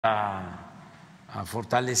a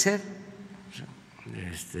fortalecer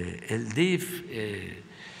el DIF.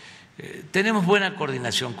 Tenemos buena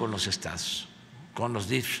coordinación con los estados, con los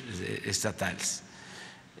DIF estatales.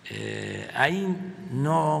 Ahí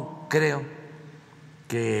no creo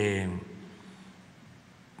que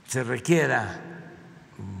se requiera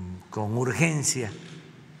con urgencia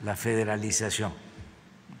la federalización.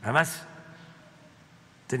 Además,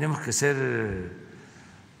 tenemos que ser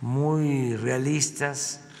muy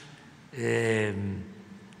realistas.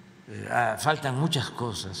 Faltan muchas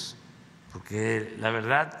cosas, porque la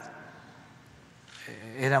verdad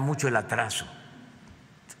era mucho el atraso,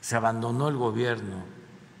 se abandonó el gobierno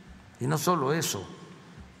y no solo eso,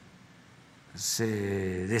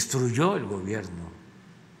 se destruyó el gobierno.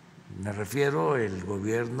 Me refiero al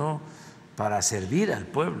gobierno para servir al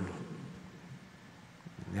pueblo,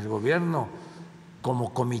 el gobierno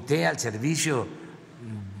como comité al servicio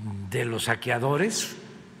de los saqueadores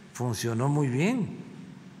funcionó muy bien,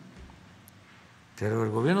 pero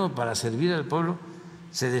el gobierno para servir al pueblo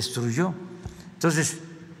se destruyó. Entonces,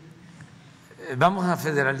 vamos a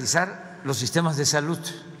federalizar los sistemas de salud,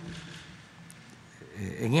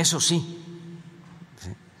 en eso sí.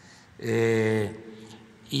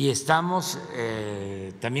 Y estamos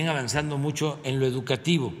también avanzando mucho en lo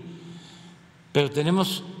educativo, pero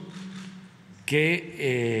tenemos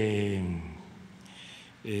que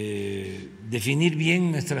definir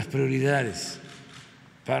bien nuestras prioridades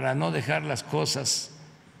para no dejar las cosas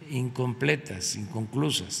incompletas,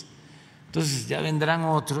 inconclusas. Entonces ya vendrán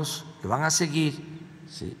otros que van a seguir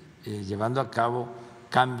llevando a cabo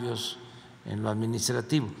cambios en lo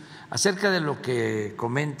administrativo. Acerca de lo que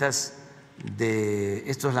comentas de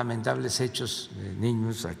estos lamentables hechos de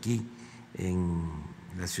niños aquí en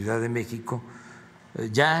la Ciudad de México,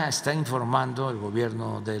 ya está informando el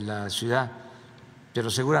gobierno de la ciudad, pero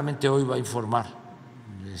seguramente hoy va a informar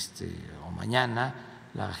o mañana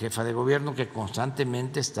la jefa de gobierno, que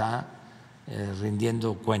constantemente está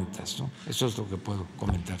rindiendo cuentas, ¿no? Eso es lo que puedo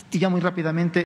comentar. Y ya muy rápidamente.